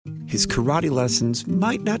His karate lessons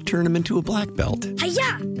might not turn him into a black belt.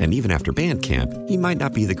 Hi-ya! And even after band camp, he might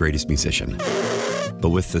not be the greatest musician.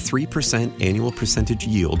 But with the 3% annual percentage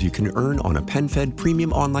yield you can earn on a PenFed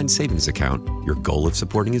premium online savings account, your goal of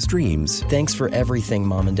supporting his dreams... Thanks for everything,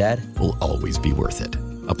 Mom and Dad. ...will always be worth it.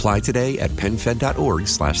 Apply today at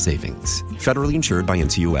PenFed.org/savings. Federally insured by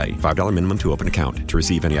NCUA. $5 minimum to open account. To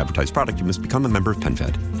receive any advertised product, you must become a member of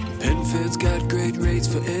PenFed. PenFed's got great rates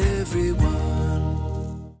for everyone.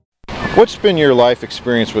 What's been your life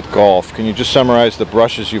experience with golf? Can you just summarize the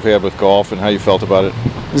brushes you've had with golf and how you felt about it?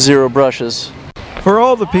 0 brushes. For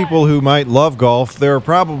all the people who might love golf, there are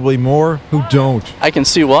probably more who don't. I can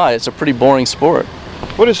see why. It's a pretty boring sport.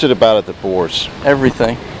 What is it about it that bores?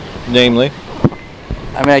 Everything. Namely?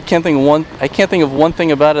 I mean, I can't think of one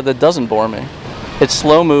thing about it that doesn't bore me. It's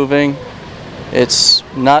slow moving. It's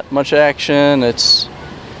not much action. It's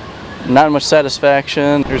not much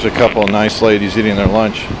satisfaction. Here's a couple of nice ladies eating their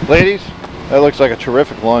lunch. Ladies, that looks like a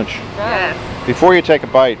terrific lunch. Yes. Before you take a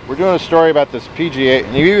bite, we're doing a story about this PGA,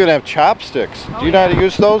 and you even have chopsticks. Do you know how to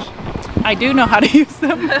use those? I do know how to use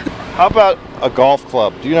them. How about a golf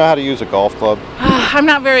club? Do you know how to use a golf club? I'm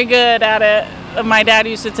not very good at it. My dad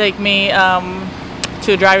used to take me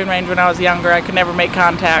to a driving range when I was younger. I could never make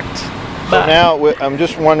contact. So now, I'm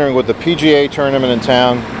just wondering, with the PGA tournament in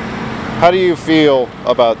town, how do you feel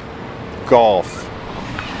about golf?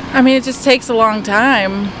 I mean, it just takes a long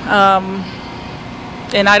time.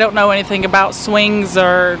 And I don't know anything about swings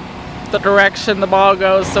or the direction the ball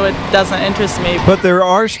goes, so it doesn't interest me. But there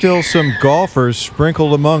are still some golfers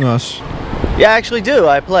sprinkled among us. Yeah, I actually do.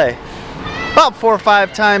 I play about 4 or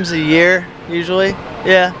 5 times a year, usually.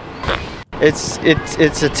 Yeah, it's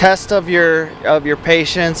a test of your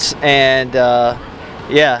patience, and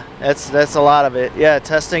yeah, that's a lot of it. Yeah,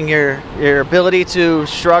 testing your ability to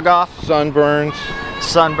shrug off sunburns,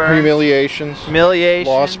 humiliation,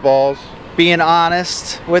 lost balls. Being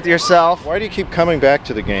honest with yourself. Why do you keep coming back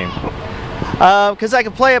to the game? Because I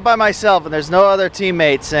can play it by myself and there's no other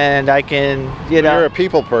teammates, and I can, You're a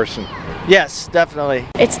people person. Yes, definitely.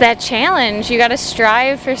 It's that challenge. You got to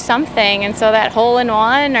strive for something, and so that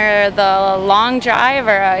hole-in-one or the long drive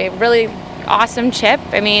or a really awesome chip,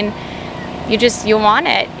 I mean, you want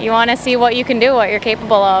it. You want to see what you can do, what you're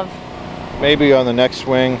capable of. Maybe on the next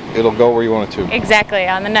swing, it'll go where you want it to. Exactly,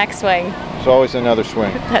 on the next swing. It's always another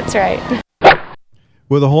swing. That's right.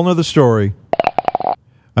 With a whole nother story,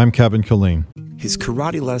 I'm Kevin Killeen. His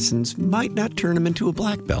karate lessons might not turn him into a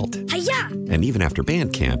black belt. Hi-ya! And even after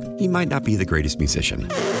band camp, he might not be the greatest musician.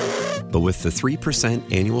 But with the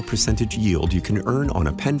 3% annual percentage yield you can earn on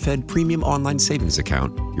a PenFed premium online savings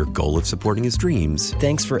account, your goal of supporting his dreams...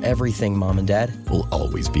 Thanks for everything, Mom and Dad. ...will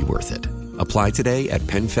always be worth it. Apply today at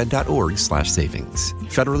PenFed.org/savings.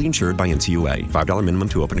 Federally insured by NCUA. $5 minimum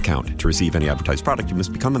to open account. To receive any advertised product, you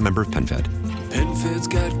must become a member of PenFed. PenFed's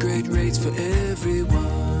got great rates for everyone.